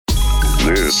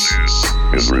This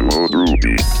is Remote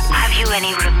Ruby. Have you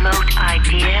any remote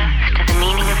idea to the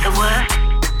meaning of the word?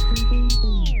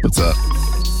 What's up?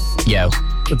 Yo.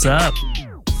 What's up?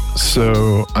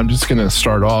 So I'm just going to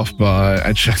start off by,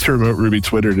 I checked the Remote Ruby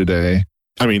Twitter today.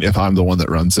 I mean, if I'm the one that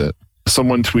runs it.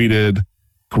 Someone tweeted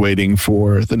waiting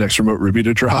for the next Remote Ruby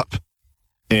to drop.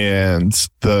 And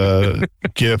the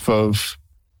gif of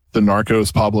the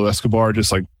Narcos Pablo Escobar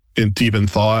just like deep in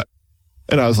thought.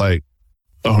 And I was like,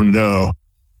 oh no.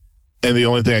 And the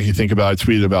only thing I could think about, I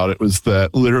tweeted about it, was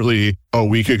that literally a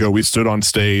week ago we stood on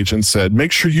stage and said,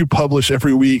 make sure you publish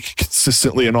every week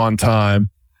consistently and on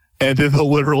time. And then the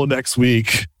literal next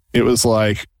week, it was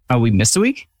like... Oh, we missed a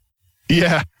week?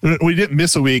 Yeah, we didn't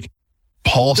miss a week.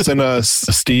 Paul sent us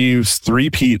Steve's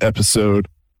Four-peat episode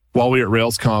while we were at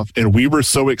RailsConf, and we were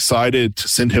so excited to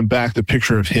send him back the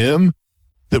picture of him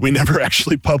that we never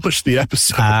actually published the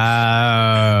episode.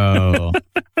 Oh.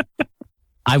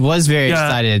 I was very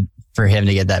excited for him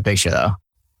to get that picture, though.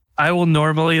 I will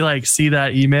normally see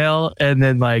that email and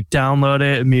then download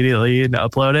it immediately and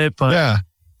upload it. But yeah.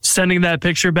 Sending that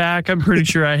picture back, I'm pretty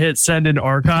sure I hit send and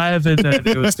archive and then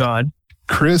it was gone.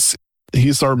 Chris,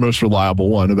 he's our most reliable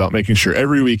one about making sure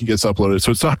every week it gets uploaded.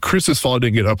 So it's not Chris's fault it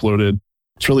didn't get uploaded.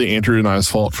 It's really Andrew and I's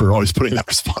fault for always putting that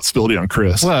responsibility on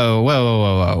Chris.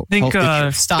 Whoa. I think,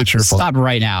 Stop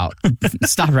right now.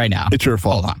 Stop right now. It's your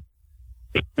fault. Hold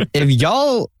on. If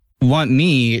y'all want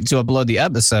me to upload the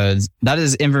episodes, that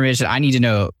is information I need to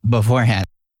know beforehand.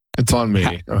 It's on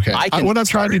me. Okay. What I'm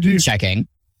trying to do... Checking.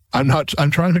 I'm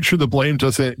trying to make sure the blame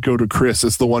doesn't go to Chris.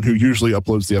 It's the one who usually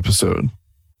uploads the episode.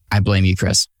 I blame you,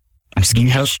 Chris. I'm just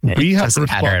kidding. We have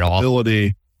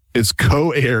responsibility as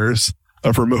co-heirs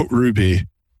of Remote Ruby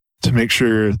to make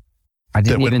sure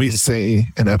that when we say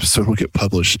an episode will get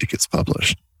published, it gets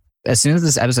published. As soon as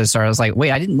this episode started, I was like,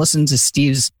 wait, I didn't listen to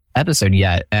Steve's episode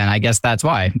yet. And I guess that's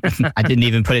why I didn't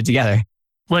even put it together.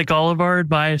 Like all of our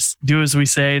advice, do as we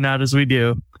say, not as we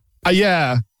do.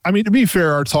 Yeah. I mean, to be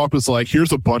fair, our talk was like,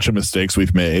 here's a bunch of mistakes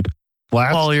we've made.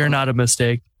 Paul, you're not a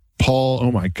mistake. Paul,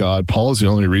 oh my God. Paul is the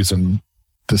only reason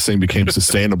this thing became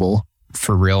sustainable.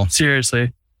 For real.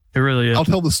 Seriously. It really is. I'll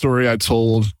tell the story I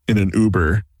told in an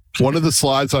Uber. One of the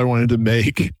slides I wanted to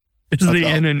make. Is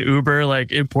in an Uber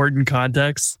important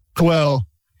context? Well,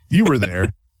 you were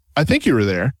there. I think you were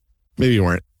there. Maybe you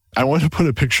weren't. I wanted to put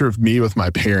a picture of me with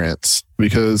my parents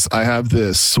because I have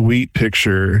this sweet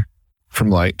picture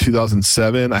from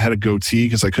 2007. I had a goatee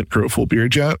because I couldn't grow a full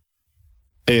beard yet.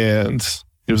 And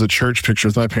it was a church picture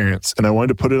with my parents. And I wanted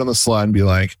to put it on the slide and be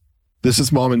like, this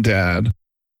is mom and dad.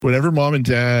 Whenever mom and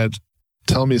dad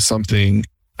tell me something,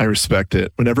 I respect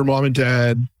it. Whenever mom and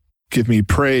dad give me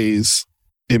praise,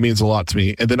 it means a lot to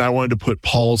me. And then I wanted to put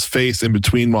Paul's face in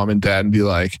between mom and dad and be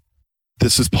like,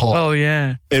 this is Paul. Oh,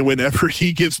 yeah. And whenever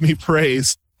he gives me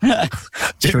praise,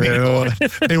 True.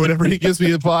 And whenever he gives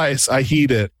me advice, I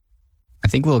heed it. I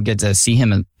think we'll get to see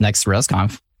him next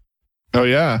RailsConf. Oh,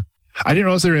 yeah. I didn't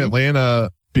realize they were in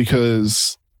Atlanta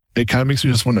because it kind of makes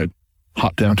me just want to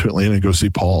hop down to Atlanta and go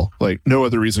see Paul. No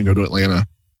other reason to go to Atlanta.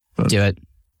 But do it.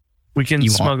 We can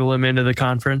smuggle him into the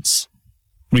conference.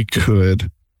 We could.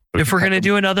 If we're going to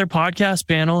do another podcast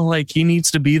panel, he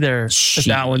needs to be there at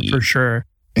that one for sure.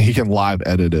 He can live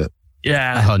edit it.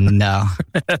 Yeah. Oh, no.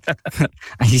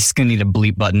 He's going to need a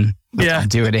bleep button. Yeah.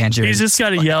 Do it, Andrew. He's just got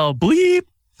to yell, bleep.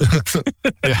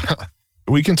 Yeah.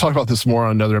 We can talk about this more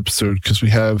on another episode because we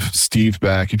have Steve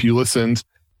back. If you listened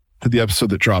to the episode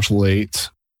that dropped late,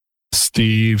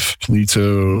 Steve,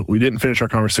 Polito, we didn't finish our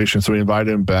conversation, so we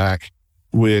invited him back,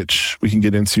 which we can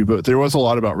get into. But there was a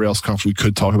lot about RailsConf we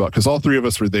could talk about because all three of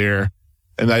us were there.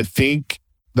 And I think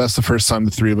that's the first time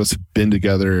the three of us have been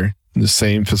together in the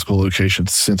same physical location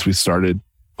since we started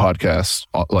podcasts.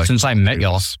 Since I met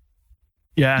y'all.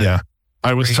 Yeah. Yeah.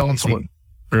 I was telling someone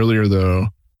earlier, though,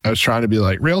 I was trying to be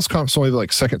like, RailsConf's only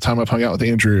the second time I've hung out with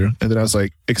Andrew. And then I was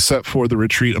like, except for the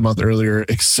retreat a month earlier,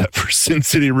 except for Sin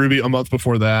City Ruby a month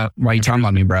before that. Why are you talking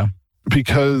about me, bro?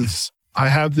 Because I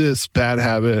have this bad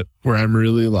habit where I'm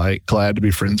really glad to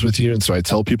be friends with you. And so I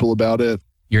tell people about it.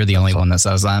 You're the only one that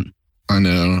says that. I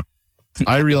know.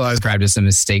 I realized. Described as a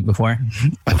mistake before.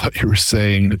 I thought you were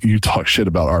saying you talk shit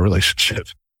about our relationship.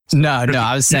 No,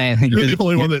 I was saying you're the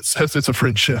only one that says it's a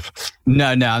friendship. No,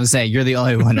 I'm saying you're the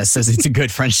only one that says it's a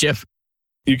good friendship.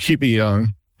 You keep me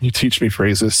young. You teach me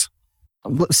phrases.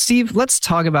 Steve, let's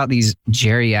talk about these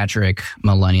geriatric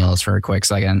millennials for a quick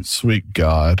second. Sweet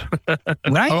God.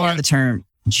 When I hear the term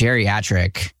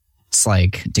geriatric, it's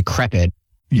decrepit.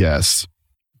 Yes.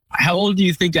 How old do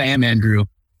you think I am, Andrew?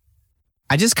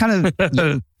 I just kind of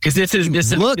because this is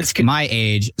my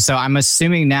age. So I'm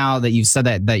assuming now that you've said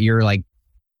that you're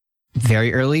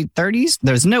very early 30s?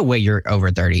 There's no way you're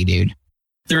over 30, dude.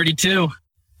 32.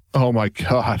 Oh my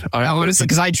God.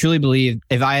 Because I truly believe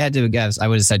if I had to guess, I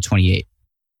would have said 28.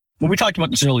 Well, we talked about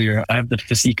this earlier. I have the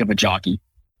physique of a jockey.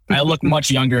 I look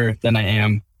much younger than I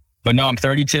am, but no, I'm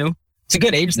 32. It's a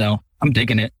good age though. I'm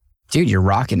digging it. Dude, you're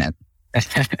rocking it.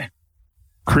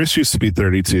 Chris used to be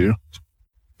 32.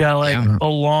 Yeah, a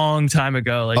long time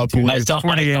ago, like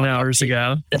 28 hours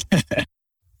ago.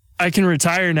 I can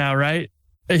retire now, right?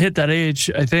 I hit that age,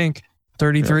 I think.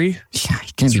 33? Yeah,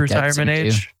 it's retirement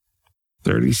age.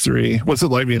 33. What's it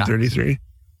like being 33?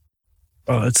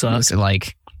 Oh, it sucks. What's it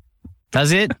like?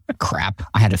 Does it? Crap.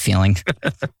 I had a feeling.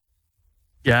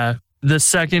 Yeah. The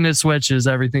second it switches,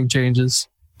 everything changes.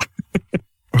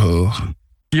 Oh.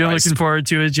 You're looking forward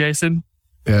to it, Jason?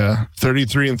 Yeah.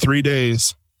 33 in 3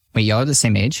 days. Wait, y'all are the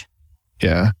same age?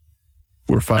 Yeah.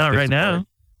 We're 5 Not days right apart. now.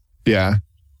 Yeah.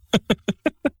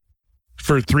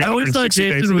 For 360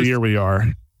 days of the year we are.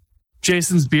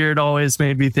 Jason's beard always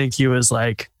made me think he was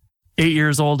like 8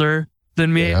 years older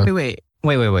than me. Yeah.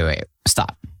 Wait.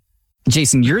 Stop.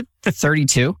 Jason, you're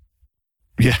 32?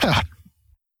 Yeah.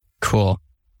 Cool.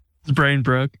 His brain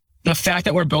broke. The fact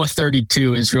that we're both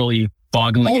 32 is really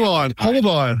boggling. Hold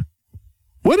on.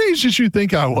 What age did you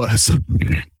think I was?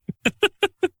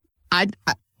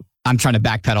 I'm trying to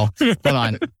backpedal. Hold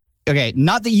on. Okay,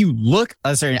 not that you look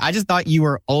a certain. I just thought you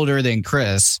were older than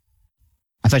Chris.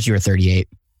 I thought you were 38.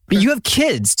 But you have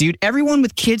kids, dude. Everyone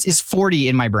with kids is 40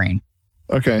 in my brain.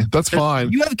 Okay, that's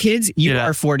fine. You have kids, you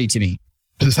are 40 to me.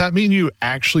 Does that mean you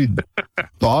actually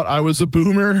thought I was a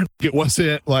boomer? It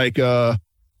wasn't like a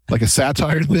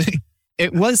satire thing?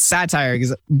 It was satire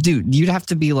because, dude, you'd have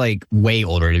to be like way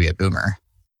older to be a boomer.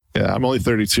 Yeah, I'm only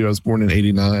 32. I was born in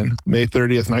 89. May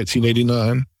 30th,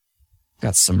 1989.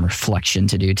 Got some reflection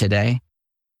to do today.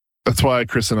 That's why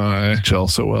Chris and I gel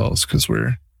so well, is because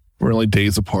we're only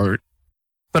days apart.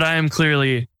 But I am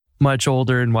clearly much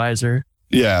older and wiser.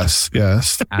 Yes.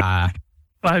 5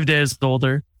 days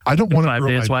older. I don't want to 5 grow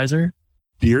days my wiser.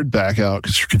 beard back out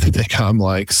because you're going to think I'm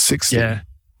like 60. Yeah.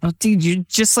 Well, dude, you're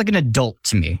just like an adult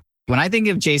to me. When I think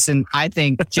of Jason, I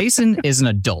think Jason is an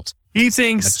adult. He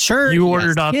thinks Mature, you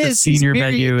ordered off the senior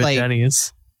menu at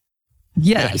Denny's.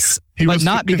 Yes, He but was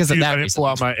not because of that I didn't reason. pull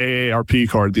out my AARP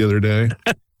card the other day.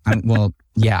 Well,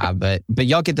 yeah, but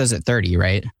y'all get those at 30,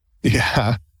 right?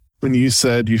 Yeah. When you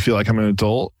said you feel like I'm an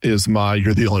adult, you're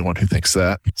the only one who thinks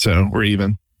that. So we're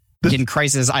even. In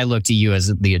crisis, I look to you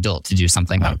as the adult to do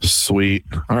something. Oh, sweet.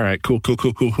 All right. Cool.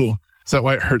 Is that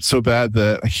why it hurts so bad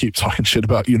that I keep talking shit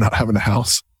about you not having a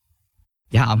house?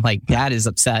 Yeah, I'm like, Dad is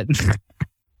upset.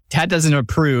 Dad doesn't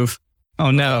approve.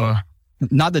 Oh no,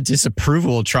 not the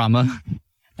disapproval trauma.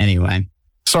 Anyway.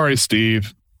 Sorry,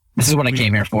 Steve. This is what I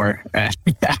came here for. I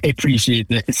appreciate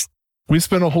this. We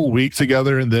spent a whole week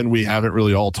together and then we haven't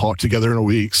really all talked together in a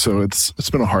week. So it's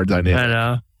been a hard dynamic. I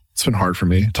know. It's been hard for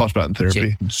me. Talked about it in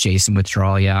therapy. Jason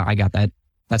withdrawal. Yeah, I got that.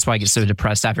 That's why I get so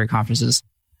depressed after conferences.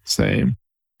 Same.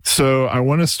 So I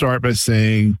want to start by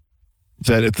saying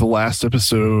that at the last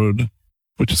episode,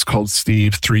 which is called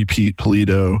Steve Three-peat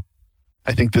Polito,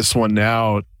 I think this one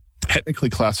now technically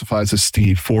classifies as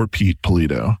Steve Four-peat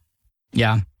Polito.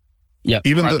 Yeah. Yep.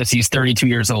 Even he's 32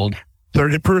 years old.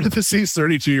 Parentheses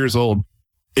 32 years old.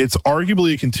 It's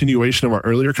arguably a continuation of our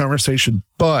earlier conversation,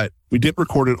 but we didn't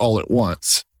record it all at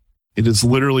once. It has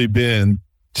literally been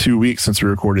 2 weeks since we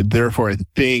recorded. Therefore, I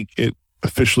think it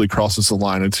officially crosses the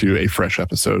line into a fresh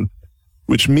episode,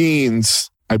 which means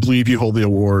I believe you hold the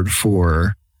award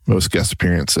for most guest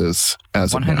appearances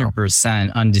as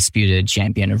 100% undisputed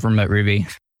champion of Remote Ruby.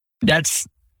 That's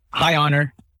high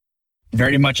honor.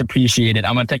 Very much appreciated.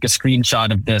 I'm going to take a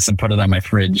screenshot of this and put it on my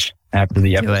fridge after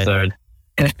the episode.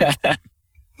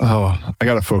 Oh, I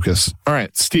got to focus. All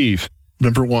right, Steve,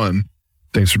 number 1,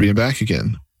 thanks for being back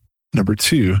again. Number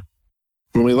 2,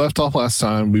 when we left off last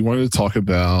time, we wanted to talk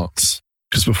about,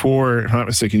 because before, if I'm not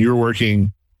mistaken, you were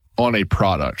working on a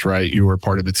product, right? You were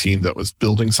part of a team that was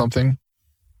building something.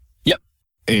 Yep.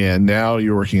 And now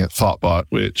you're working at Thoughtbot,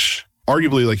 which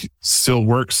arguably still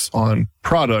works on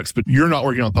products, but you're not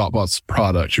working on Thoughtbot's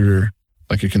product. You're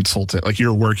like a consultant, like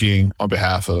you're working on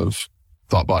behalf of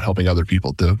Thoughtbot, helping other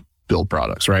people to build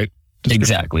products, right?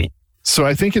 Exactly. So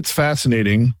I think it's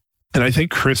fascinating. And I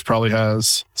think Chris probably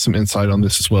has some insight on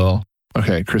this as well.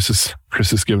 Okay. Chris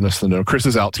is giving us the no. Chris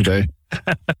is out today.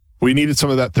 We needed some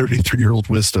of that 33-year-old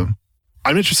wisdom.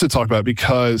 I'm interested to talk about it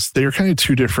because they are kind of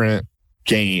two different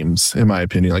games, in my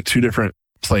opinion, like two different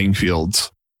playing fields.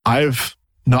 I've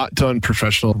not done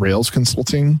professional Rails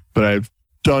consulting, but I've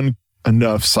done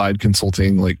enough side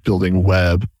consulting, like building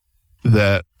web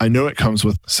that I know it comes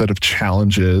with a set of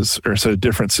challenges or a set of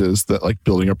differences that like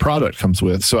building a product comes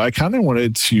with. So I kind of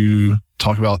wanted to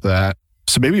talk about that.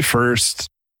 So maybe first,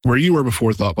 where you were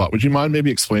before Thoughtbot, would you mind maybe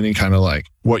explaining kind of like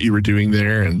what you were doing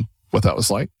there and what that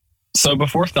was like? So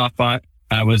before Thoughtbot,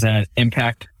 I was at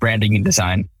Impact Branding and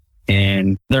Design,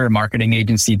 and they're a marketing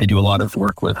agency. They do a lot of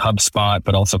work with HubSpot,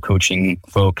 but also coaching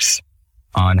folks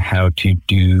on how to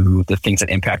do the things that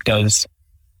Impact does.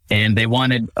 And they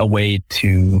wanted a way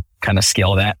to kind of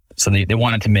scale that. So they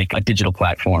wanted to make a digital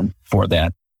platform for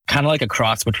that, kind of like a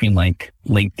cross between like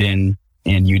LinkedIn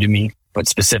and Udemy, but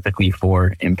specifically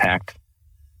for Impact.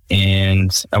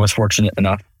 And I was fortunate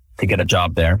enough to get a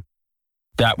job there.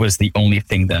 That was the only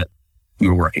thing that we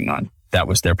were working on. That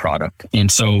was their product.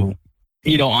 And so,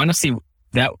 honestly,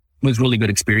 that was really good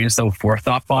experience though for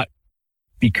Thoughtbot,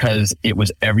 because it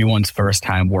was everyone's first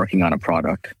time working on a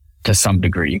product to some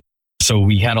degree. So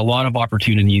we had a lot of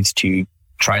opportunities to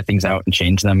try things out and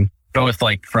change them, both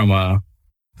like from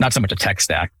not so much a tech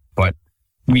stack, but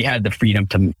we had the freedom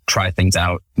to try things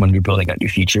out when we were building out new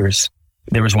features.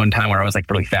 There was one time where I was like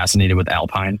really fascinated with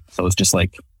Alpine. So it was just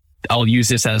like, I'll use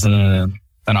this as an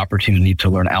opportunity to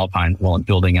learn Alpine while I'm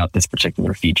building out this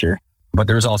particular feature. But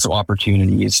there's also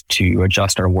opportunities to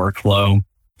adjust our workflow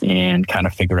and kind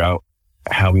of figure out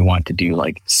how we want to do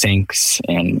like syncs,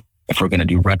 and if we're going to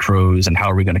do retros, and how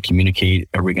are we going to communicate?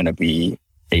 Are we going to be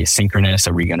asynchronous?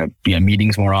 Are we going to be in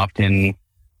meetings more often?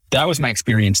 That was my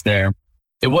experience there.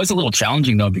 It was a little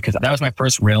challenging though, because that was my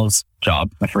first Rails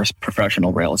job, my first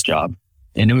professional Rails job.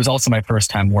 And it was also my first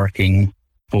time working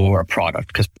for a product,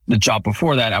 because the job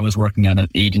before that, I was working at an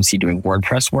agency doing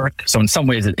WordPress work. So in some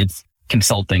ways it's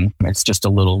consulting. It's just a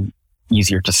little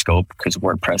easier to scope because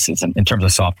WordPress is, in terms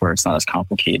of software, it's not as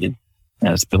complicated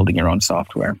as building your own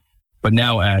software. But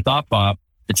now at Thoughtbot,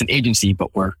 it's an agency,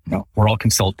 but we're all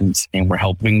consultants, and we're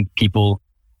helping people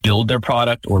build their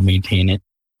product or maintain it.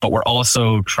 But we're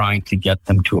also trying to get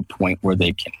them to a point where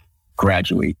they can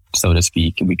graduate, so to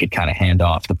speak, and we could kind of hand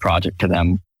off the project to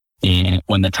them and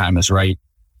when the time is right.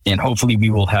 And hopefully we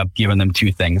will have given them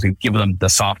two things. We've given them the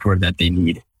software that they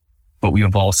need, but we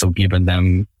have also given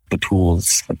them the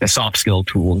tools, like the soft skill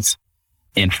tools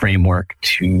and framework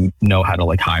to know how to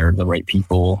like hire the right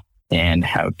people and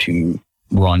how to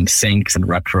run syncs and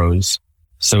retros.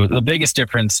 So the biggest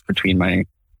difference between my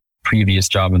previous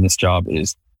job and this job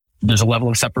is there's a level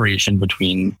of separation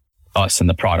between us and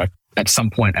the product. At some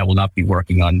point, I will not be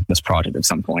working on this project at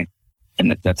some point,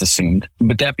 and that's assumed.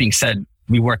 But that being said,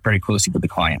 we work very closely with the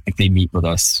client. Like they meet with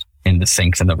us in the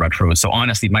syncs and the retros. So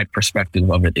honestly, my perspective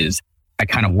of it is I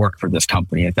kind of work for this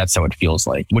company. That's how it feels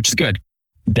like, which is good.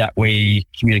 That way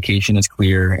communication is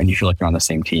clear and you feel like you're on the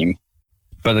same team.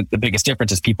 But the biggest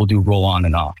difference is people do roll on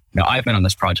and off. Now, I've been on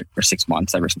this project for 6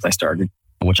 months ever since I started,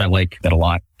 which I like that a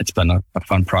lot. It's been a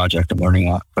fun project. I'm learning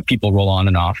a lot, but people roll on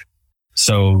and off.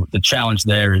 So the challenge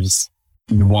there is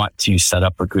you want to set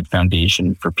up a good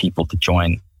foundation for people to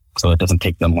join, so it doesn't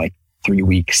take them like 3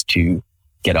 weeks to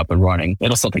get up and running.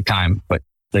 It'll still take time, but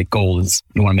the goal is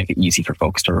you want to make it easy for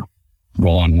folks to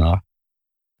roll on and off.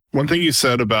 One thing you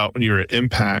said about when you were at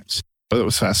Impact that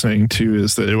was fascinating too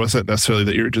is that it wasn't necessarily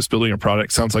that you were just building a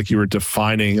product. It sounds like you were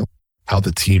defining how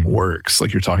the team works.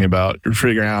 Like you're talking about, you're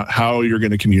figuring out how you're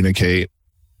going to communicate,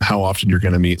 how often you're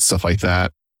going to meet, stuff like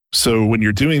that. So when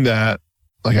you're doing that,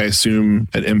 like I assume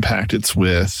at Impact, it's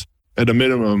with, at a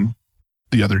minimum,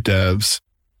 the other devs,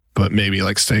 but maybe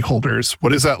like stakeholders.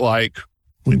 What is that like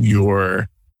when you're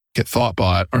at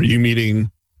Thoughtbot? Are you meeting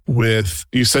with,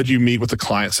 you said you meet with the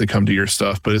clients that come to your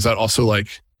stuff, but is that also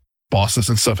like bosses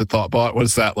and stuff at Thoughtbot? What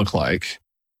does that look like?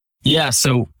 Yeah,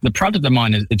 so the project I'm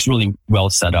on, it's really well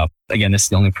set up. Again, this is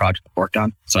the only project I've worked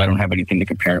on, so I don't have anything to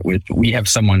compare it with. We have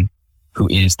someone who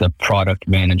is the product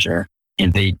manager,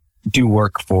 and they do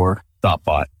work for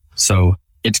Thoughtbot. So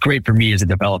it's great for me as a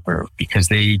developer because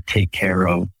they take care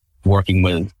of working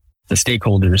with the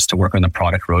stakeholders to work on the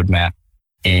product roadmap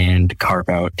and carve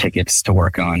out tickets to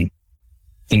work on,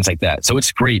 things like that. So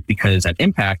it's great because at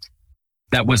Impact,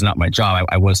 that was not my job.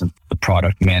 I wasn't the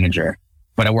product manager,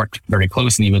 but I worked very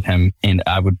closely with him, and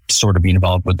I would sort of be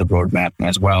involved with the roadmap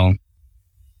as well.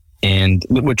 And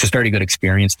which was a very good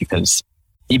experience because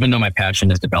even though my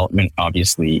passion is development,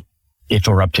 obviously, if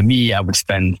it were up to me, I would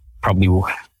spend probably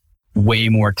way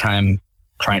more time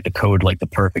trying to code like the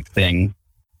perfect thing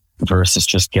versus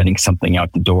just getting something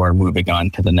out the door, moving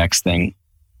on to the next thing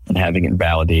and having it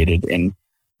validated. And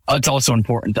it's also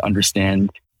important to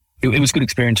understand. It was a good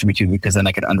experience for me too, because then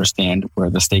I could understand where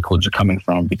the stakeholders are coming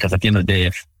from. Because at the end of the day,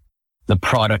 if the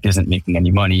product isn't making any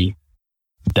money,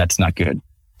 that's not good.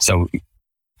 So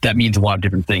that means a lot of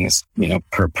different things,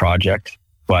 per project.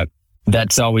 But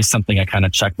that's always something I kind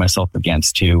of check myself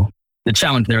against too. The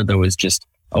challenge there though is just,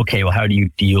 okay, well, how do you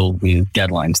deal with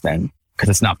deadlines then? Because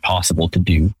it's not possible to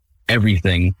do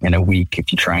everything in a week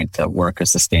if you're trying to work a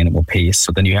sustainable pace.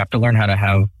 So then you have to learn how to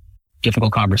have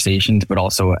difficult conversations, but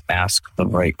also ask the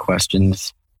right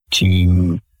questions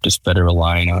to just better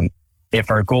align on, if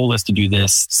our goal is to do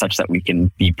this such that we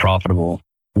can be profitable,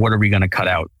 what are we going to cut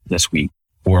out this week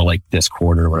or like this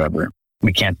quarter or whatever?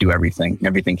 We can't do everything.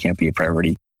 Everything can't be a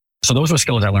priority. So those are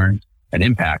skills I learned at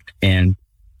Impact, and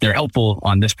they're helpful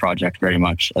on this project very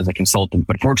much as a consultant.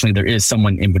 But fortunately, there is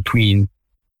someone in between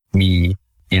me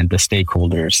and the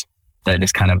stakeholders that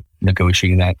is kind of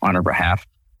negotiating that on our behalf,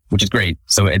 which is great.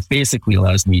 So it basically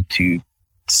allows me to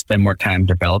spend more time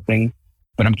developing,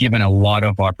 but I'm given a lot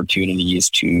of opportunities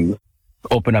to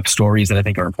open up stories that I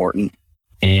think are important.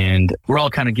 And we're all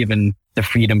kind of given the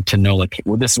freedom to know, like,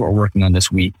 well, this is what we're working on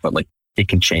this week, but like it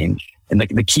can change. And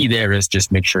the key there is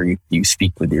just make sure you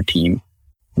speak with your team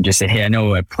and just say, hey, I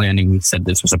know at planning we said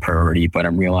this was a priority, but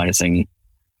I'm realizing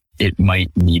it might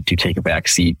need to take a back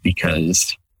seat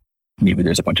because maybe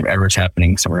there's a bunch of errors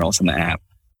happening somewhere else in the app,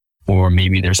 or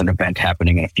maybe there's an event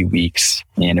happening in a few weeks.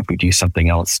 And if we do something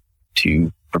else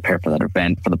to prepare for that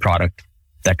event, for the product,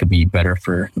 that could be better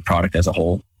for the product as a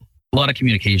whole. A lot of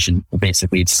communication,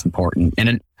 basically, it's important.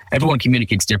 And everyone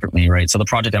communicates differently, right? So the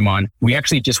project I'm on, we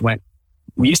actually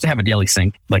we used to have a daily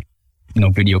sync, like,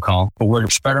 video call, but we're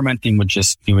experimenting with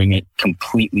just doing it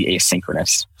completely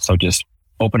asynchronous. So just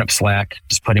open up Slack,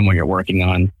 just put in what you're working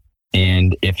on.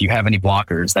 And if you have any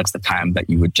blockers, that's the time that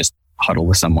you would just huddle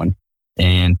with someone.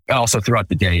 And also throughout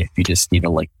the day, if you just need to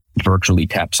like virtually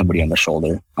tap somebody on the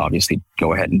shoulder, obviously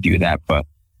go ahead and do that. But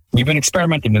we've been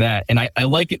experimenting with that. And I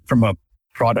like it from a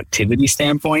productivity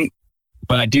standpoint,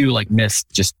 but I do like miss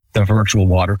just the virtual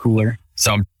water cooler.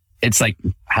 So it's like,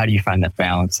 how do you find that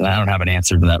balance? And I don't have an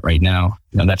answer to that right now.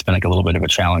 That's been like a little bit of a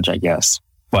challenge, I guess,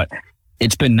 but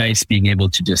it's been nice being able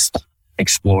to just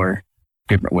explore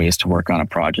different ways to work on a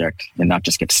project and not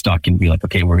just get stuck and be like,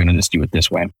 okay, we're going to just do it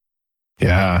this way.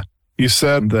 Yeah. You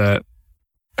said that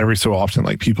every so often,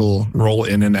 like people roll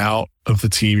in and out of the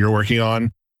team you're working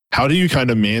on. How do you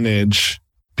kind of manage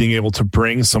being able to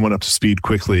bring someone up to speed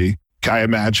quickly? I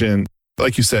imagine,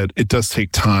 like you said, it does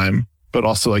take time, but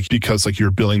also like, because like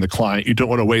you're billing the client, you don't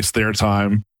want to waste their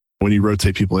time when you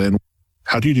rotate people in.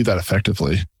 How do you do that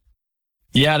effectively?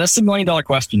 Yeah, that's $1 million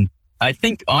question. I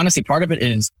think honestly, part of it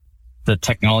is the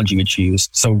technology we choose.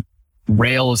 So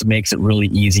Rails makes it really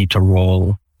easy to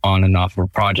roll on and off of a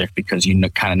project because you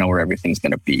kind of know where everything's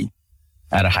going to be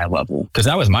at a high level. Because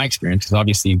that was my experience. Because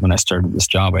obviously when I started this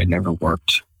job, I'd never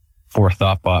worked for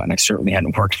Thoughtbot, and I certainly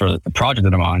hadn't worked for the project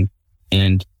that I'm on.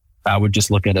 And I would just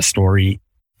look at a story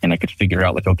and I could figure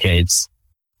out like, okay, it's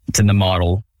in the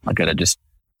model. I got to just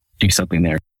do something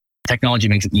there. Technology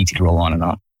makes it easy to roll on and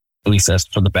off, at least as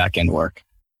for the back end work.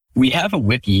 We have a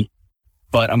wiki,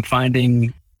 but I'm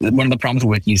finding one of the problems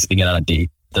with wikis is they get out of date.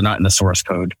 They're not in the source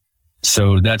code.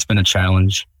 So that's been a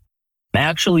challenge.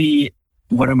 Actually,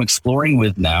 what I'm exploring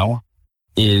with now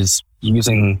is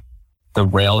using the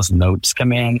Rails notes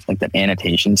command, like the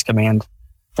annotations command,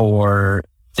 for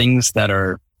things that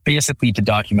are basically to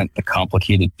document the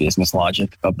complicated business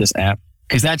logic of this app.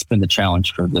 Because that's been the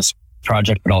challenge for this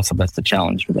project, but also that's the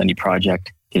challenge with any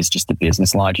project is just the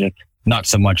business logic, not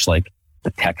so much like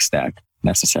the tech stack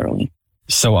necessarily.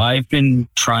 So I've been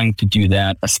trying to do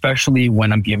that, especially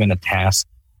when I'm given a task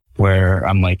where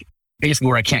I'm like, basically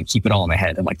where I can't keep it all in my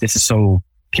head. I'm like, this is so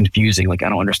confusing. Like, I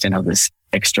don't understand how this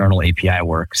external API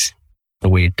works the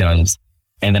way it does.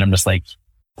 And then I'm just like,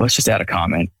 let's just add a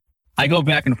comment. I go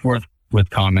back and forth with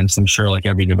comments. I'm sure like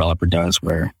every developer does,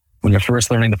 where when you're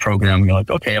first learning the program, you're like,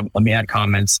 okay, let me add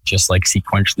comments, just like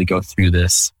sequentially go through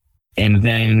this. And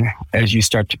then as you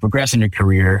start to progress in your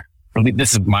career, or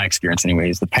this is my experience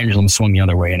anyways, the pendulum swung the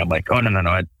other way. And I'm like, oh,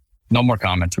 no more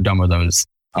comments. We're done with those.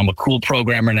 I'm a cool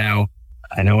programmer now.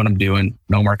 I know what I'm doing.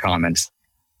 No more comments.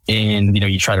 And,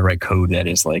 you try to write code that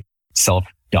is like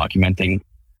self-documenting.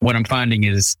 What I'm finding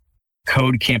is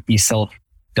code can't be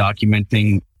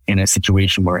self-documenting in a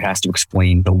situation where it has to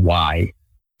explain the why.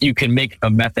 You can make a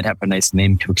method have a nice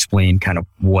name to explain kind of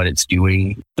what it's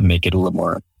doing to make it a little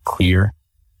more clear.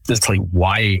 Just like,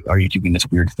 why are you doing this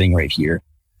weird thing right here?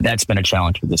 That's been a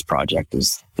challenge with this project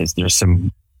is there's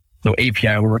some, the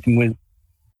API we're working with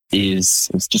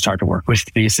it's just hard to work with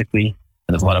basically.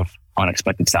 There's a lot of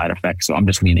unexpected side effects. So I'm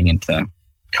just leaning into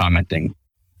commenting.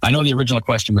 I know the original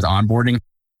question was onboarding.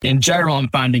 In general, I'm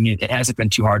finding it hasn't been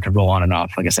too hard to roll on and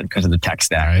off, like I said, because of the tech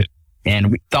stack. Right.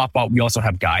 And Thoughtbot, we also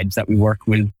have guides that we work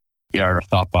with. Our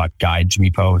Thoughtbot guides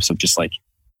repo. So just like,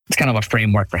 it's kind of a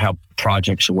framework for how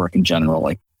projects should work in general.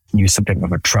 Like use some type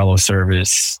of a Trello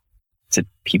service to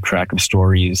keep track of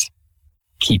stories,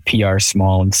 keep PR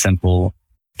small and simple,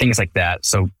 things like that.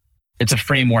 So it's a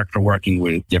framework for working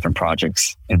with different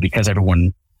projects. And because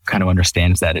everyone kind of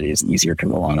understands that, it is easier to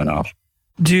roll on and off.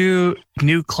 Do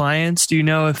new clients, do you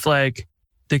know if like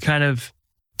they kind of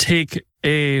take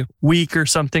a week or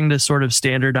something to sort of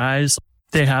standardize?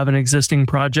 They have an existing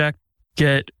project,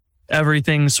 get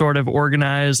everything sort of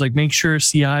organized, like make sure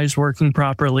CI is working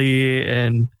properly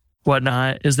and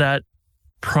whatnot. Is that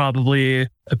probably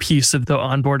a piece of the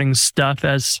onboarding stuff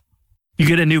as you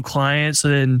get a new client, so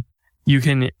then you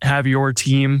can have your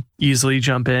team easily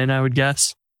jump in, I would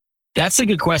guess? That's a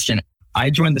good question. I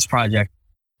joined this project.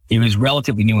 It was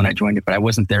relatively new when I joined it, but I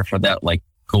wasn't there for that like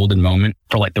golden moment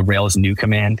for like the Rails new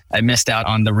command. I missed out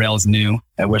on the Rails new.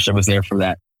 I wish I was there for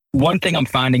that. One thing I'm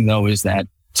finding though is that,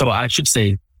 so I should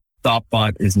say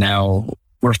Thoughtbot is now,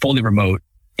 we're fully remote.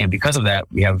 And because of that,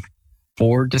 we have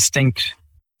 4 distinct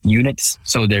units.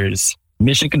 So there's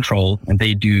mission control, and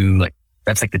they do like,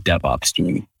 that's like the DevOps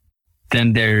team.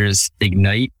 Then there's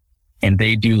Ignite, and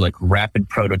they do like rapid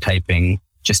prototyping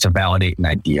just to validate an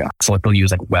idea. So like they'll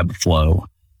use like Webflow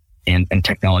and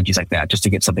technologies like that just to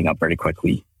get something up very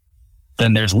quickly.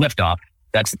 Then there's Liftoff.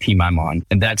 That's the team I'm on.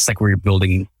 And that's like where you're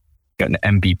building an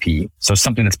MVP. So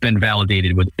something that's been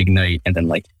validated with Ignite, and then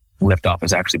like Liftoff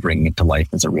is actually bringing it to life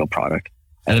as a real product.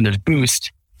 And then there's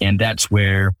Boost, and that's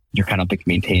where you're kind of like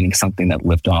maintaining something that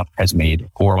Liftoff has made,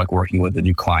 or like working with a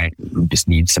new client who just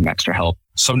needs some extra help.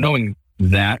 So knowing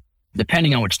that,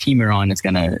 depending on which team you're on, it's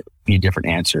going to be a different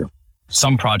answer.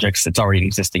 Some projects, it's already an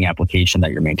existing application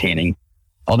that you're maintaining.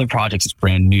 Other projects, it's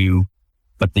brand new,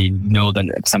 but they know that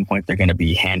at some point they're going to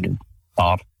be handed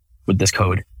off with this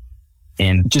code.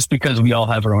 And just because we all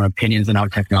have our own opinions on how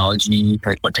technology,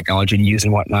 what technology to use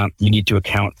and whatnot, you need to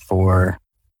account for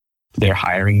their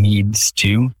hiring needs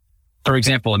too. For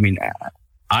example, I mean,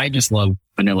 I just love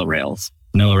vanilla Rails.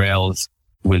 Vanilla Rails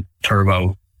with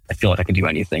Turbo, I feel like I can do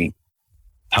anything.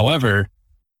 However,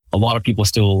 a lot of people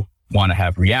still want to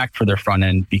have React for their front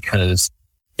end because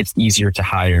it's easier to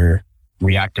hire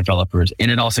React developers. And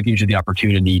it also gives you the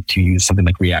opportunity to use something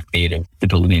like React Native to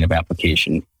build a native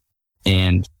application.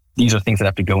 And these are things that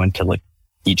have to go into like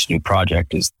each new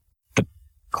project. Is the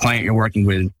client you're working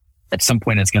with at some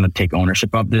point is going to take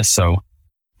ownership of this. So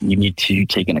you need to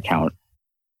take into account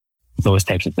those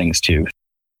types of things too.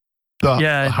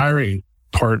 The hiring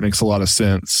part makes a lot of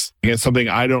sense. It's something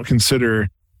I don't consider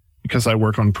because I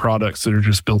work on products that are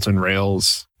just built in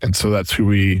Rails. And so that's who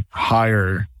we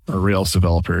hire, are Rails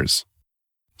developers.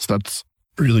 So that's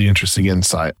really interesting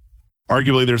insight.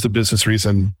 Arguably, there's a business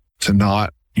reason to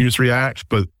not use React,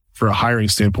 but for a hiring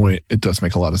standpoint, it does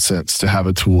make a lot of sense to have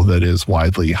a tool that is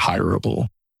widely hireable.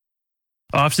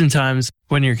 Oftentimes,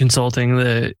 when you're consulting,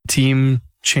 the team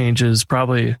changes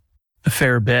probably a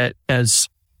fair bit. As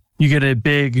you get a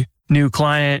big new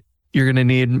client, you're going to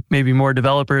need maybe more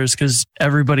developers because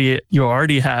everybody you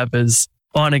already have is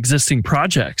on existing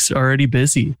projects, already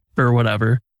busy or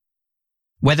whatever.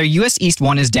 Whether US East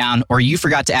 1 is down or you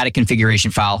forgot to add a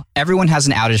configuration file, everyone has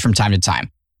an outage from time to time.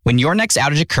 When your next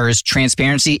outage occurs,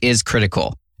 transparency is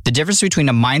critical. The difference between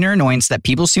a minor annoyance that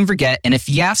people soon forget and a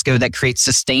fiasco that creates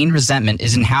sustained resentment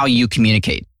is in how you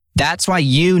communicate. That's why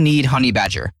you need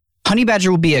Honeybadger. Honeybadger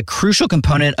will be a crucial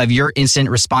component of your incident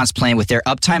response plan with their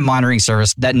uptime monitoring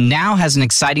service that now has an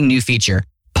exciting new feature,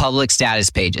 public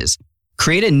status pages.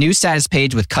 Create a new status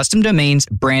page with custom domains,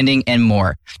 branding, and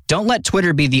more. Don't let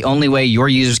Twitter be the only way your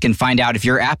users can find out if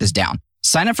your app is down.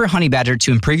 Sign up for Honeybadger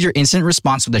to improve your incident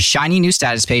response with a shiny new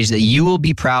status page that you will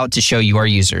be proud to show your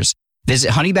users.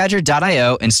 Visit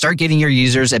honeybadger.io and start giving your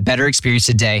users a better experience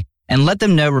today and let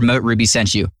them know Remote Ruby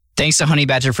sent you. Thanks to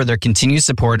Honeybadger for their continued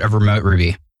support of Remote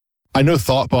Ruby. I know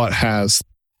Thoughtbot has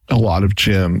a lot of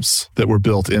gems that were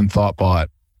built in Thoughtbot.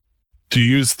 Do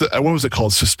you use what was it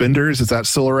called? Suspenders? Is that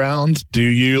still around? Do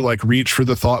you like reach for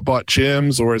the Thoughtbot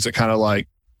gems, or is it kind of like,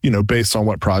 based on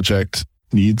what project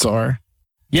needs are?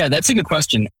 Yeah, that's a good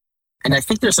question. And I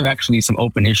think there's actually some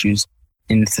open issues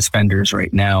in Suspenders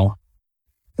right now.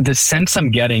 The sense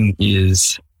I'm getting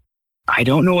is I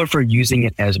don't know if we're using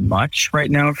it as much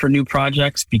right now for new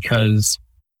projects because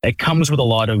it comes with a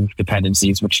lot of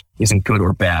dependencies, which isn't good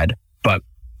or bad, but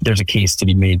there's a case to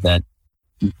be made that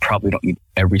you probably don't need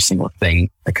every single thing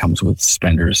that comes with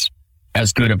Suspenders,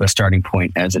 as good of a starting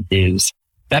point as it is.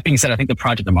 That being said, I think the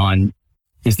project I'm on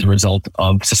is the result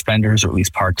of Suspenders, or at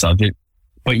least parts of it.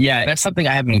 But yeah, that's something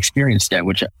I haven't experienced yet,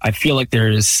 which I feel like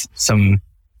there's some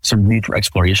need for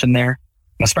exploration there,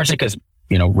 especially because,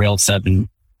 Rails 7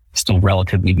 is still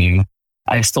relatively new.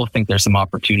 I still think there's some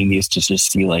opportunities to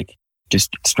just see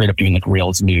just straight up doing like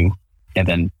Rails new and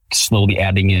then slowly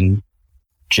adding in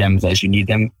gems as you need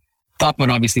them.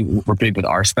 Thoughtbot, obviously, we're big with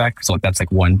RSpec. So like that's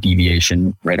like one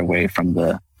deviation right away from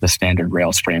the standard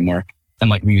Rails framework. And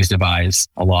like we use Devise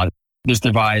a lot. There's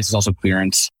Devise, there's also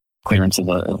clearance of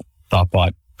the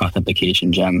Thoughtbot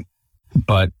authentication gem.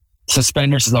 But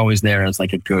suspenders is always there as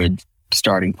like a good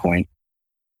starting point.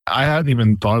 I hadn't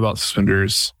even thought about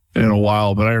suspenders in a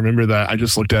while, but I remember that I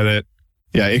just looked at it.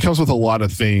 Yeah, it comes with a lot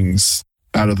of things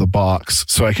out of the box.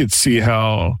 So I could see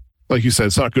how, like you said,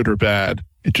 it's not good or bad.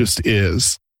 It just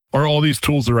is. Are all these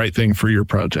tools the right thing for your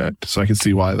project? So I can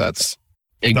see why that's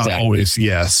not always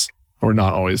yes or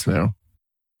not always no.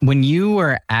 When you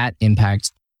were at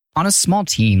Impact on a small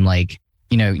team, like,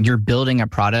 you know, you're building a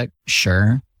product,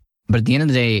 sure. But at the end of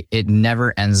the day, it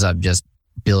never ends up just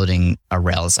building a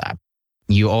Rails app.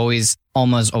 You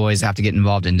almost always have to get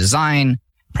involved in design,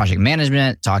 project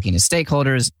management, talking to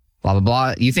stakeholders, blah, blah,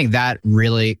 blah. You think that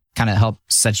really kind of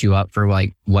helped set you up for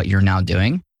like what you're now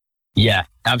doing? Yeah,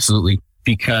 absolutely.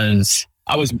 Because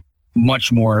I was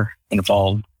much more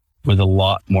involved with a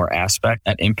lot more aspect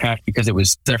at Impact because it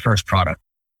was their first product.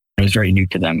 It was very new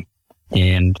to them.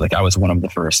 And like I was one of the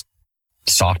first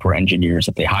software engineers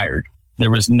that they hired.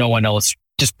 There was no one else.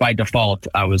 Just by default,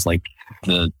 I was like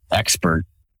the expert.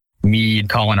 Me and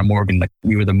Colin and Morgan, like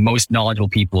we were the most knowledgeable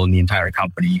people in the entire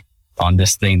company on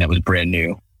this thing that was brand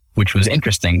new, which was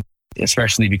interesting,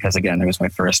 especially because again, it was my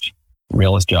first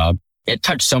Rails job. It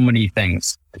touched so many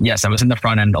things. Yes, I was in the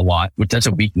front end a lot, which that's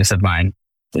a weakness of mine.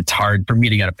 It's hard for me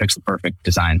to get a pixel perfect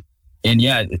design. And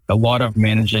yeah, a lot of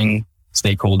managing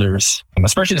stakeholders,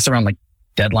 especially just around like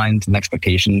deadlines and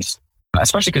expectations,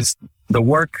 especially because the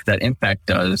work that Impact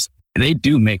does, they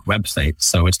do make websites.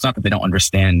 So it's not that they don't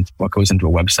understand what goes into a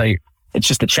website. It's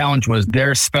just the challenge was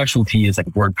their specialty is like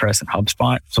WordPress and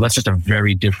HubSpot. So that's just a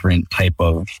very different type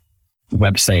of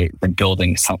website than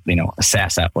building something, you know, a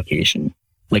SaaS application.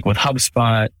 Like with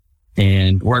HubSpot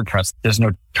and WordPress, there's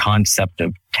no concept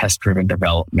of test-driven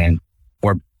development,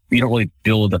 or you don't really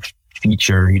build a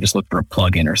feature. You just look for a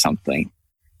plugin or something.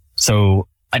 So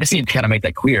I just need to kind of make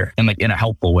that clear and like in a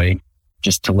helpful way,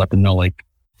 just to let them know, like,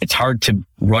 it's hard to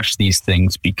rush these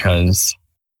things because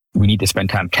we need to spend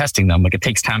time testing them. Like it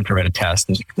takes time to write a test.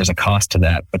 There's a cost to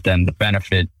that, but then the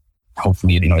benefit,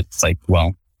 hopefully, you know, it's like,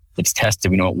 well, it's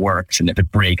tested. We know it works. And if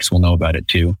it breaks, we'll know about it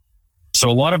too. So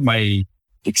a lot of my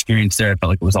experience there, I felt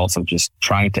like it was also just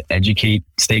trying to educate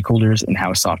stakeholders in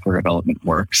how software development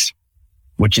works,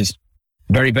 which is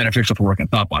very beneficial for working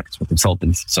at Thoughtbot with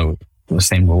consultants. So the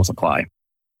same rules apply.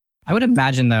 I would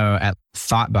imagine though at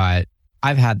Thoughtbot,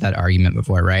 I've had that argument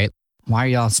before, right? Why are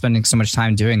y'all spending so much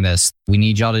time doing this? We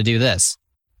need y'all to do this.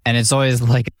 And it's always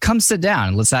like, come sit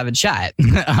down, let's have a chat.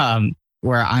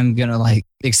 Where I'm going to like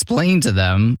explain to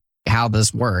them how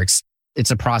this works.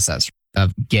 It's a process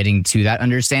of getting to that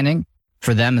understanding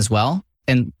for them as well.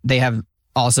 And they have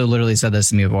also literally said this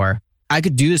to me before. I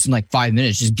could do this in like 5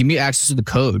 minutes. Just give me access to the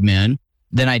code, man.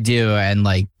 Then I do. And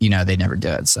like, you know, they never do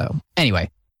it. So anyway,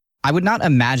 I would not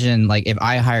imagine like if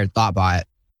I hired Thoughtbot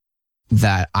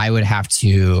that I would have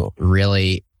to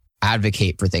really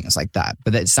advocate for things like that.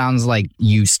 But it sounds like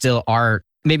you still are,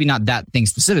 maybe not that thing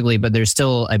specifically, but there's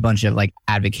still a bunch of like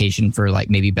advocation for like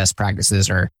maybe best practices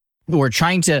or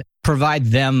trying to provide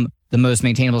them the most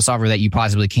maintainable software that you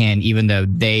possibly can, even though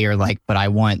they are like, but I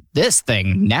want this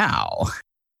thing now.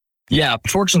 Yeah,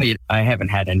 fortunately, I haven't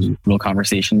had any real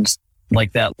conversations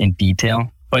like that in detail,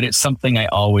 but it's something I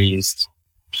always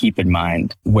keep in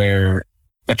mind where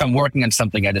if I'm working on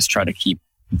something, I just try to keep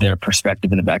their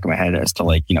perspective in the back of my head as to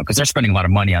like, you know, because they're spending a lot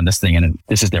of money on this thing and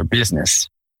this is their business.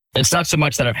 It's not so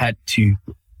much that I've had to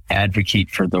advocate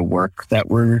for the work that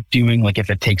we're doing. Like if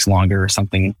it takes longer or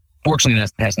something, fortunately,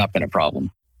 that has not been a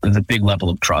problem. There's a big level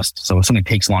of trust. So if something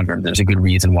takes longer, there's a good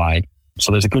reason why.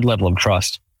 So there's a good level of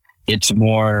trust. It's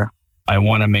more, I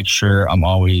want to make sure I'm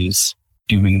always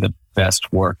doing the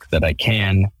best work that I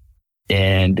can.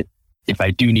 And if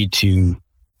I do need to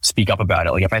speak up about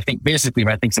it, like if I think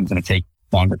something's going to take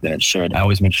longer than it should, I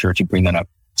always make sure to bring that up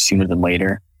sooner than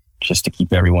later, just to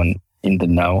keep everyone in the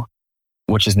know,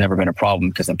 which has never been a problem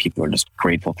because then people are just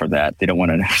grateful for that. They don't want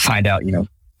to find out,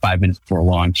 5 minutes before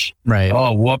launch. Right.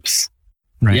 Oh, whoops.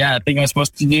 Right. Yeah, I think I was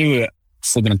supposed to do it. It's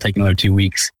still going to take another 2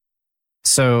 weeks.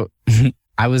 So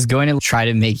I was going to try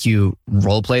to make you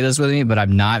role play this with me, but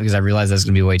I'm not because I realized that's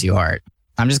going to be way too hard.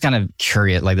 I'm just kind of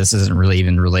curious. Like this isn't really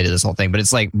even related to this whole thing, but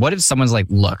it's like, what if someone's like,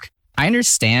 look, I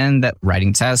understand that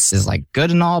writing tests is like good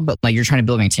and all, but like you're trying to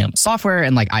build maintainable software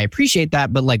and like, I appreciate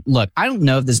that. But like, look, I don't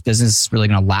know if this business is really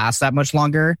going to last that much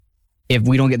longer. If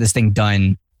we don't get this thing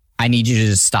done, I need you to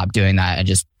just stop doing that and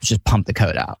just pump the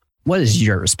code out. What is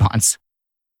your response?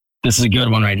 This is a good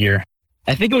one right here.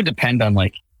 I think it would depend on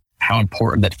like how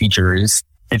important that feature is.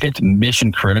 If it's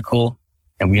mission critical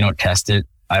and we don't test it,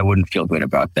 I wouldn't feel good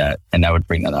about that. And I would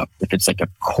bring that up. If it's like a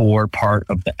core part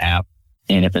of the app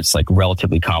and if it's like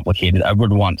relatively complicated, I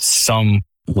would want some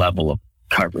level of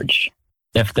coverage.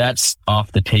 If that's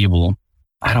off the table,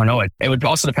 I don't know. It would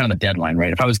also depend on the deadline,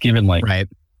 right? If I was given like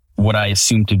what I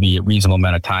assume to be a reasonable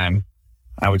amount of time,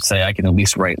 I would say I can at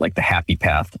least write like the happy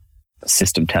path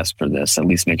system test for this, at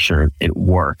least make sure it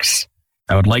works.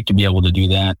 I would like to be able to do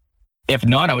that. If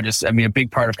not, a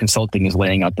big part of consulting is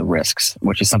laying out the risks,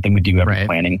 which is something we do every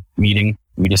planning meeting.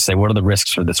 We just say, what are the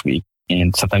risks for this week?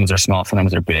 And sometimes they're small,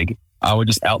 sometimes they're big. I would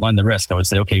just outline the risk. I would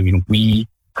say, okay, we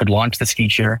could launch this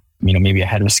feature, maybe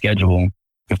ahead of schedule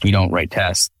if we don't write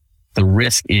tests. The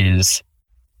risk is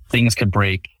things could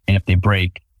break. And if they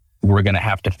break, we're going to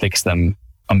have to fix them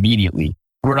immediately.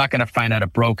 We're not going to find out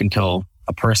it broke until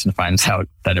a person finds out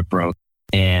that it broke.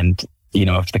 And,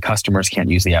 if the customers can't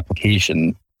use the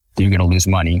application, you're going to lose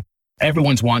money.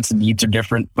 Everyone's wants and needs are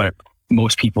different, but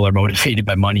most people are motivated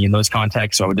by money in those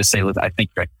contexts. So I would just say, I think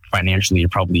financially, you're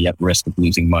probably at risk of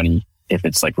losing money if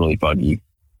it's like really buggy.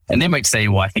 And they might say,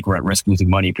 well, I think we're at risk of losing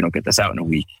money if we don't get this out in a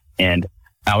week. And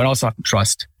I would also have to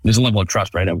trust, there's a level of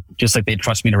trust, right? Just like they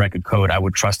trust me to write good code, I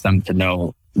would trust them to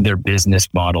know their business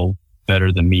model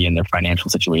better than me and their financial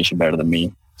situation better than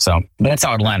me. So that's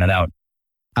how I'd line it out.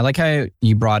 I like how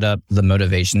you brought up the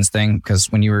motivations thing,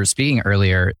 because when you were speaking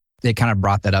earlier, it kind of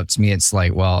brought that up to me. It's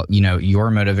like, well,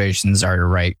 your motivations are to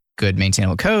write good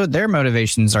maintainable code. Their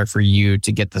motivations are for you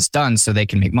to get this done so they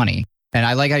can make money. And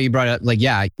I like how you brought up,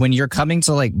 when you're coming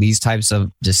to like these types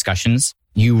of discussions,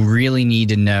 you really need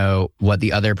to know what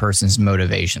the other person's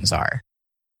motivations are.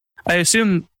 I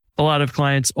assume a lot of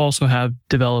clients also have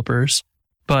developers,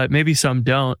 but maybe some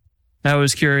don't. I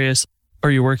was curious,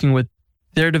 are you working with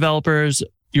their developers,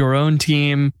 your own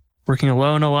team, working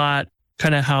alone a lot,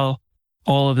 kind of how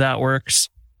all of that works?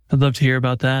 I'd love to hear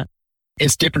about that.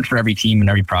 It's different for every team and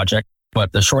every project,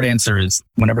 but the short answer is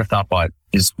whenever Thoughtbot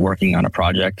is working on a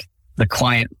project, the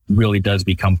client really does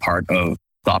become part of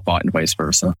Thoughtbot and vice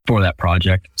versa for that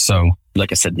project. So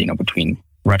like I said, between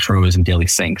retros and daily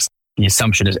syncs, the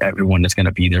assumption is everyone is going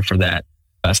to be there for that.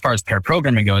 As far as pair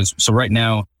programming goes, so right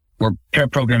now we're pair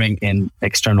programming in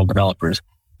external developers.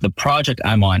 The project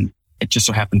I'm on, it just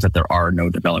so happens that there are no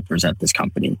developers at this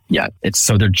company yet.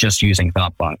 So they're just using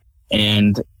Thoughtbot.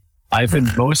 And I've been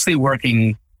mostly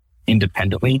working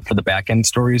independently for the backend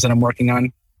stories that I'm working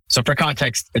on. So for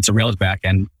context, it's a Rails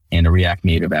backend and a React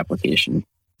Native application.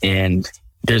 And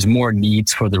there's more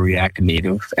needs for the React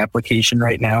Native application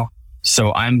right now.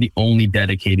 So I'm the only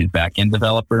dedicated backend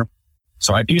developer.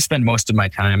 So I do spend most of my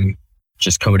time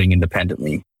just coding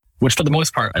independently, which for the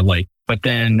most part I like. But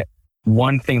then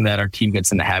one thing that our team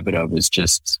gets in the habit of is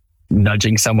just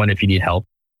nudging someone if you need help.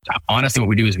 Honestly, what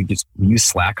we do is we use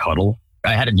Slack Huddle.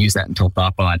 I hadn't used that until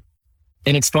Thoughtbot.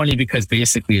 And it's funny because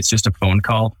basically it's just a phone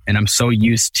call. And I'm so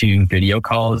used to video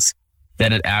calls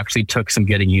that it actually took some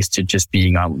getting used to just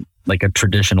being on like a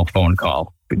traditional phone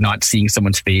call, but not seeing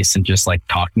someone's face and just like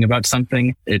talking about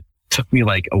something. It took me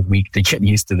like a week to get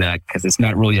used to that because it's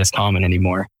not really as common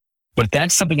anymore. But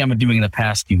that's something I've been doing in the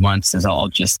past few months is I'll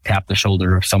just tap the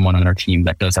shoulder of someone on our team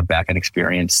that does have backend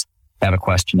experience, have a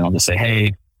question. I'll just say,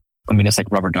 hey, let me just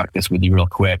like rubber duck this with you real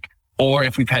quick. Or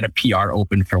if we've had a PR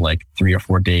open for like 3 or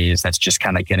 4 days, that's just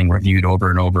kind of getting reviewed over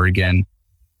and over again.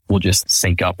 We'll just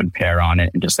sync up and pair on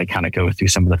it and just like kind of go through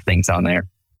some of the things on there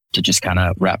to just kind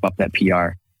of wrap up that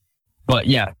PR. But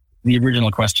yeah, the original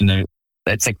question,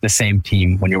 it's like the same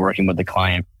team when you're working with the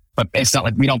client, but it's not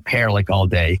like we don't pair like all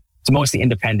day. It's mostly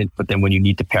independent, but then when you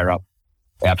need to pair up,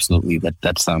 absolutely,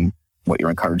 that's what you're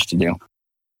encouraged to do.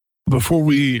 Before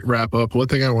we wrap up, one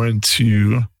thing I wanted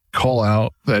to call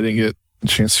out that I didn't get a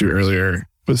chance to earlier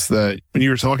was that when you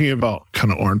were talking about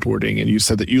kind of onboarding and you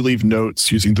said that you leave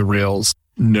notes using the Rails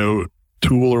note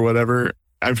tool or whatever,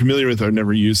 I'm familiar with it. I've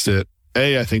never used it.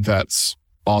 I think that's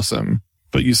awesome.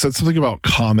 But you said something about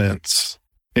comments.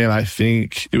 And I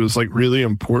think it was like really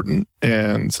important.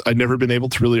 And I'd never been able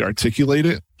to really articulate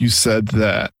it. You said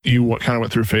that you kind of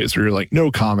went through a phase where you're like,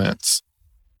 no comments.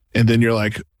 And then you're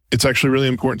like, it's actually really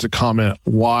important to comment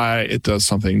why it does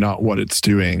something, not what it's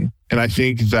doing. And I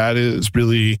think that is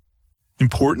really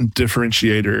important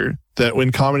differentiator that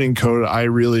when commenting code, I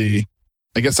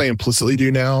guess I implicitly do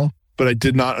now, but I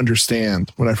did not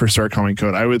understand when I first started commenting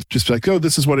code. I would just be like, oh,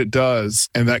 this is what it does.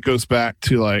 And that goes back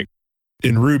to like,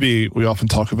 in Ruby, we often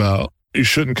talk about you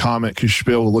shouldn't comment because you should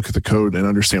be able to look at the code and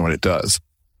understand what it does.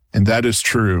 And that is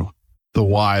true. The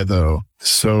why, though, is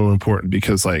so important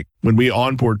because like when we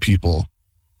onboard people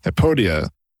at Podia,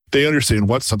 they understand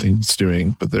what something's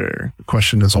doing, but their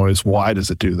question is always, why does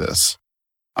it do this?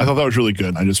 I thought that was really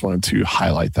good. I just wanted to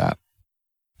highlight that.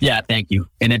 Yeah, thank you.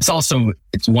 And it's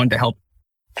one to help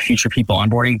future people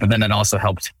onboarding, but then it also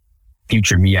helped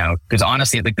future me out. Because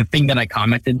honestly, like the thing that I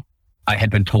commented, I had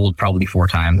been told probably 4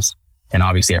 times, and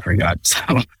obviously I forgot.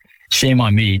 So shame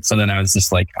on me. So then I was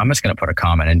just like, I'm just going to put a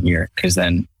comment in here because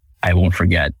then I won't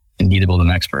forget, and neither will the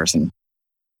next person.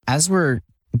 As we're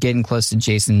getting close to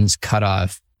Jason's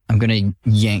cutoff, I'm going to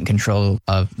yank control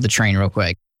of the train real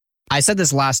quick. I said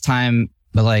this last time,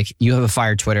 but like, you have a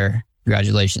fire Twitter.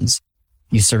 Congratulations.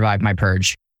 You survived my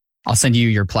purge. I'll send you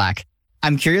your plaque.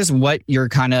 I'm curious what you're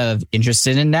kind of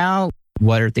interested in now.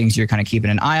 What are things you're kind of keeping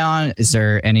an eye on? Is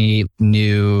there any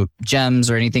new gems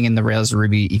or anything in the Rails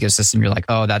Ruby ecosystem you're like,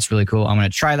 oh, that's really cool, I'm going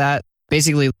to try that?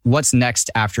 Basically, what's next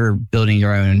after building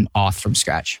your own auth from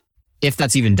scratch? If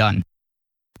that's even done.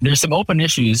 There's some open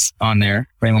issues on there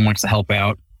if anyone wants to help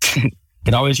out.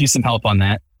 Could always use some help on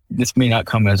that. This may not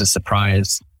come as a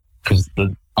surprise because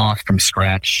the auth from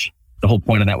scratch, the whole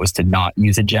point of that was to not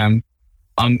use a gem.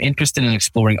 I'm interested in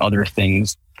exploring other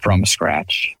things from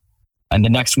scratch. And the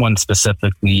next one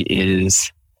specifically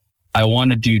is I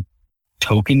want to do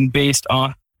token-based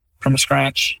auth from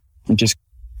scratch and just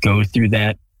go through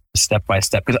that step by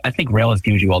step. Because I think Rails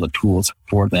gives you all the tools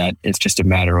for that. It's just a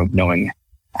matter of knowing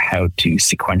how to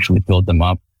sequentially build them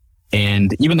up.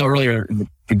 And even though earlier in the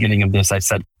beginning of this, I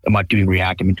said I'm not doing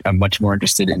React, I'm much more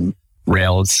interested in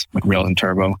Rails, like Rails and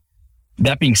Turbo.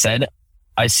 That being said,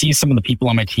 I see some of the people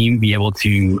on my team be able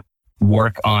to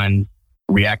work on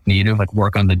React Native, like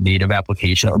work on the native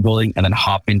application that we're building and then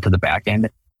hop into the back end.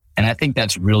 And I think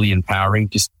that's really empowering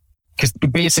just because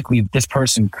basically this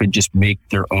person could just make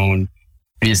their own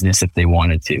business if they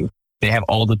wanted to. They have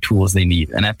all the tools they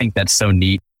need. And I think that's so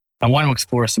neat. I want to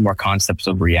explore some more concepts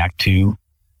of React 2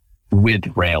 with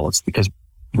Rails because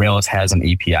Rails has an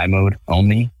API mode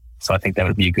only. So I think that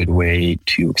would be a good way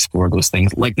to explore those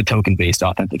things like the token-based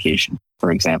authentication,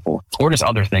 for example, or just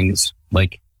other things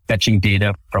like fetching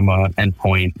data from an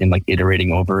endpoint and like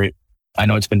iterating over it. I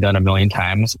know it's been done a million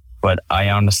times, but I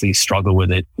honestly struggle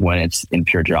with it when it's in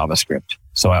pure JavaScript.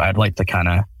 So I'd like to kind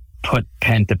of put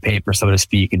pen to paper, so to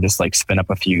speak, and just like spin up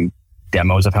a few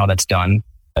demos of how that's done.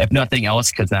 If nothing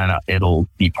else, because then it'll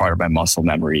be part of my muscle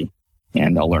memory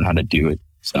and I'll learn how to do it.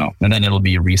 So, and then it'll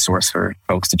be a resource for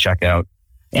folks to check out.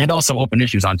 And also open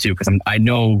issues on too, because I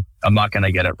know I'm not going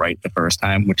to get it right the first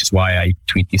time, which is why I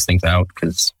tweet these things out,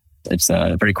 because it's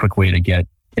a very quick way to get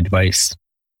advice.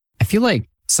 I feel like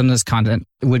some of this content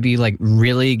would be like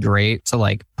really great to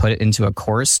like put it into a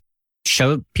course,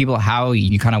 show people how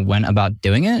you kind of went about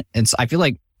doing it. I feel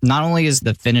like not only is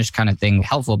the finished kind of thing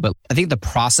helpful, but I think the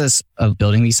process of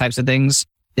building these types of things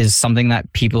is something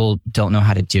that people don't know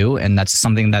how to do. And that's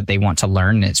something that they want to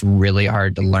learn. And it's really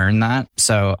hard to learn that.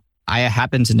 So I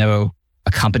happen to know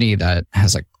a company that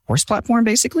has a course platform,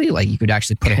 basically, like you could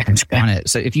actually put it on it.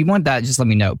 So if you want that, just let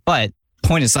me know. But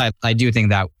point aside, I do think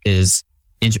that is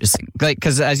interesting. Like,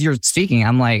 because as you're speaking,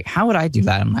 I'm like, how would I do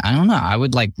that? I'm like, I don't know. I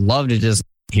would like love to just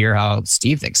hear how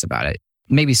Steve thinks about it.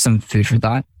 Maybe some food for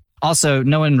thought. Also,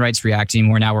 no one writes React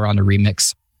anymore. Now we're on the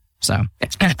remix. So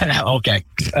okay.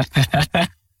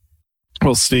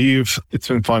 Well, Steve, it's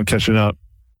been fun catching up.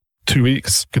 2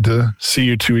 weeks. Good to see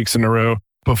you 2 weeks in a row.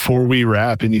 Before we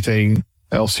wrap, anything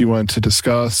else you want to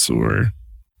discuss or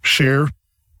share?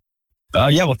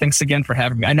 Yeah, well, thanks again for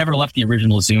having me. I never left the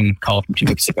original Zoom call from 2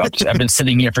 weeks ago. I've been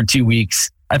sitting here for 2 weeks.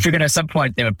 I figured at some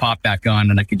point they would pop back on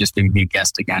and I could just be a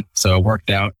guest again. So it worked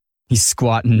out. He's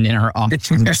squatting in our office.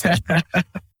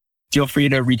 Feel free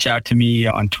to reach out to me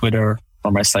on Twitter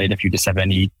or my site if you just have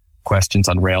any questions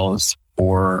on Rails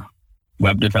or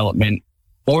web development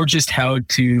or just how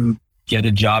to get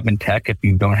a job in tech if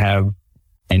you don't have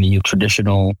any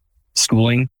traditional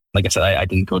schooling. Like I said, I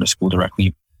didn't go to school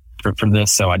directly for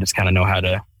this, so I just kind of know how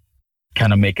to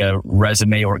kind of make a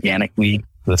resume organically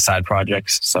for the side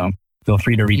projects. So feel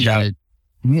free to reach out. I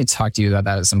need to talk to you about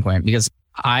that at some point because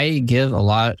I give a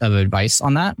lot of advice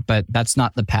on that, but that's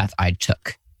not the path I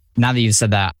took. Now that you've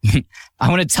said that, I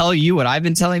want to tell you what I've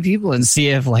been telling people and see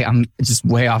if like I'm just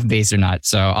way off base or not.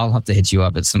 So I'll have to hit you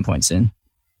up at some point soon.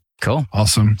 Cool.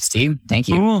 Awesome. Steve, thank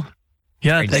you. Cool.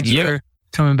 Yeah, Great thanks for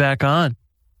coming back on.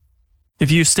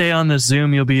 If you stay on this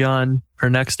Zoom, you'll be on our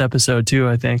next episode too,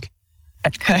 I think.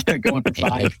 Going for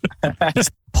 5.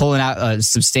 Pulling out a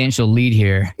substantial lead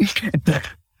here.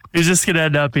 He's just going to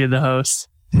end up being the host.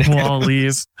 We'll all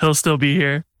leave. He'll still be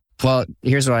here. Well,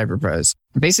 here's what I propose.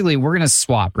 Basically, we're going to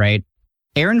swap, right?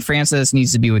 Aaron Francis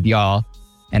needs to be with y'all,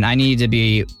 and I need to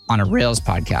be on a Rails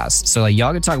podcast. So like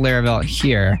y'all can talk Laravel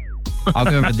here. I'll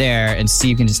go over there, and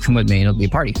Steve can just come with me, and it'll be a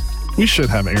party. We should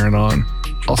have Aaron on.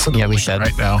 I'll send him a we link should.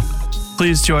 right now.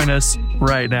 Please join us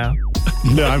right now.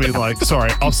 No, I mean, like,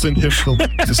 sorry, I'll send him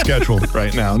the schedule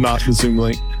right now, not the Zoom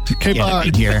link. Okay, Yeah,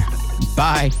 bye. here.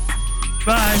 Bye.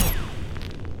 Bye.